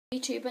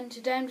YouTube, and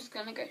today I'm just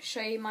going to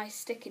show you my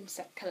stick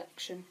insect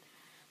collection.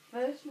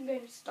 First I'm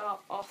going to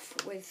start off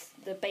with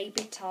the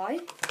baby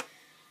tie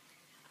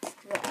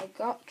that I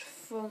got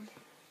from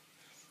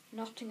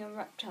Nottingham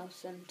Reptile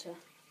Centre.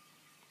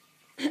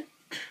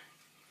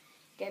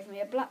 Gave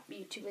me a black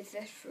beauty with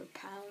this for £1,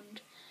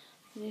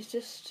 and he's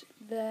just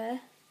there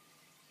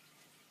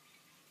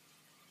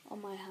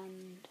on my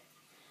hand.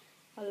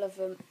 I love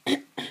him.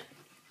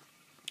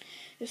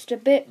 Just a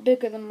bit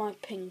bigger than my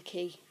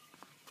pinky.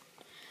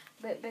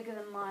 A bit bigger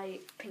than my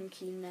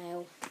pinky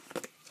nail.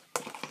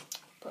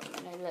 Put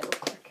them in a little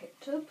cricket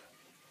tub.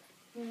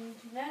 And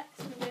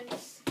next I'm going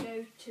to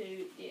go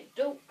to the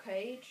adult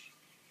cage.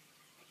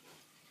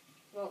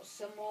 Got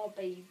some more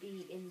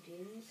baby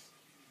Indians.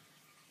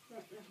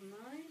 But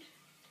never mind.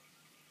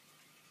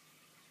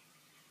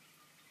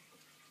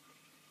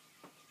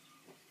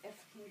 If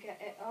I can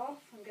get it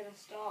off, I'm going to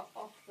start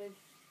off with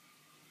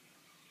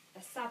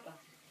a Saba.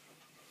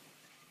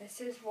 This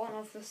is one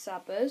of the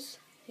Sabas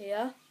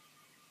here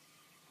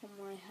on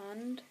my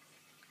hand.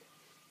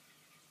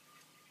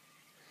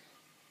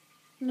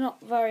 Not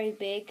very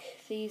big.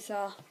 These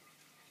are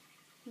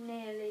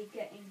nearly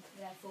getting to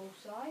their full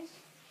size.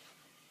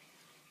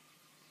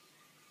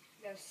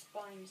 There's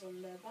spines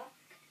on their back.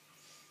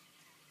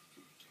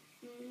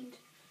 And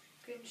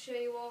I'm going to show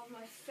you all of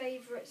my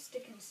favourite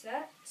stick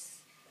insects.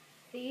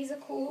 These are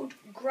called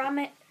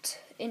Grommet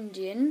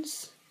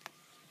Indians.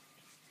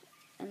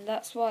 And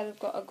that's why they've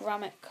got a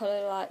grommet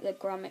colour like the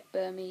Grommet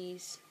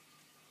Burmese.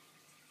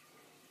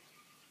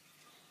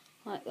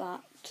 Like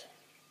that.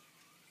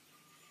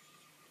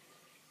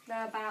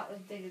 They're about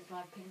as big as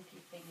my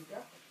pinky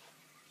finger.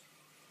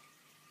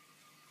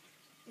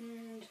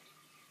 And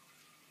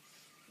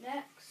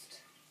next,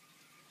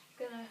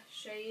 I'm going to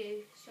show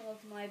you some of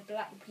my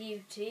black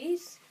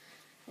beauties.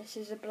 This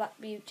is a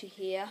black beauty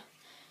here.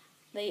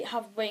 They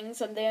have wings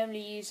and they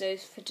only use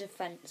those for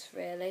defence,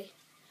 really.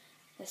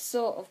 They're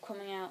sort of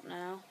coming out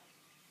now.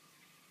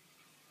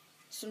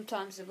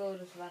 Sometimes they will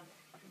just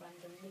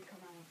randomly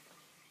come out.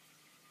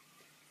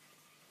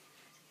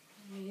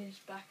 Here's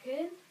back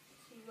in.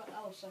 See what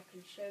else I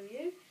can show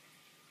you.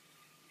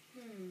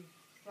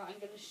 Right, I'm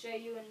going to show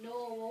you a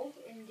normal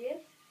Indian.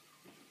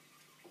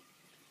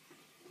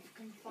 If you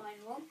can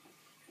find one.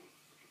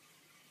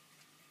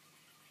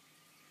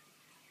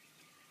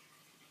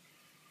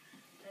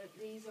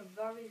 These are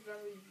very,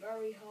 very,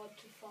 very hard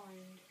to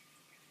find.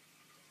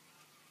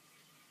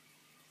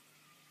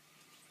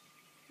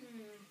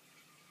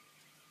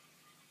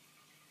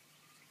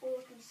 All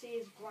I can see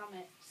is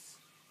grommets.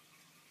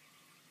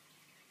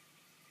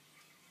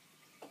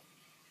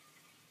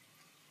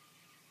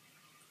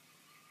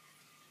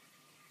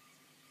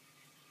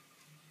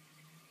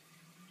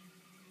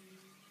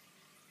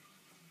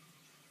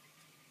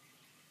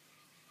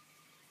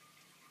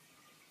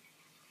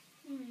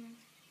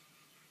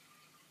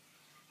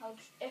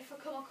 If I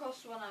come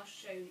across one, I'll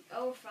show you.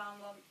 Oh, I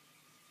found one.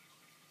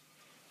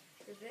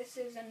 So this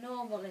is a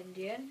normal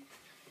Indian.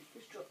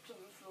 Just dropped on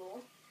the floor.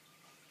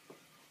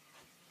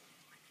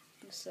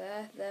 It's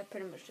there. They're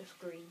pretty much just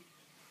green.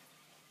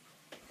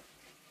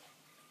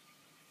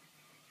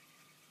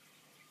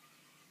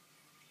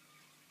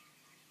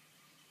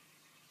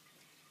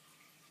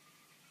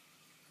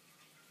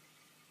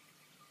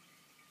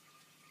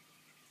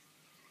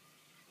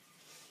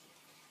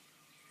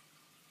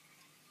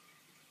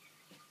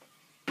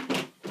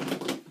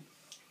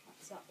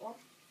 That one.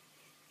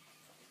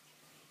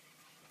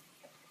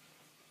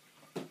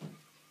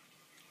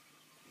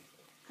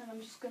 And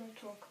I'm just going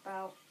to talk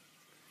about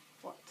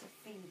what to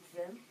feed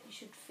them. You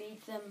should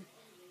feed them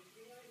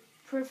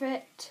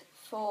privet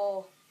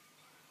for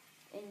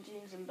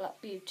Indians and black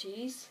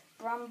beauties,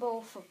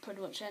 bramble for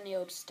pretty much any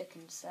old stick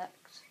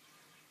insect,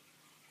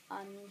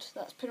 and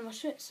that's pretty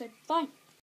much it. So bye.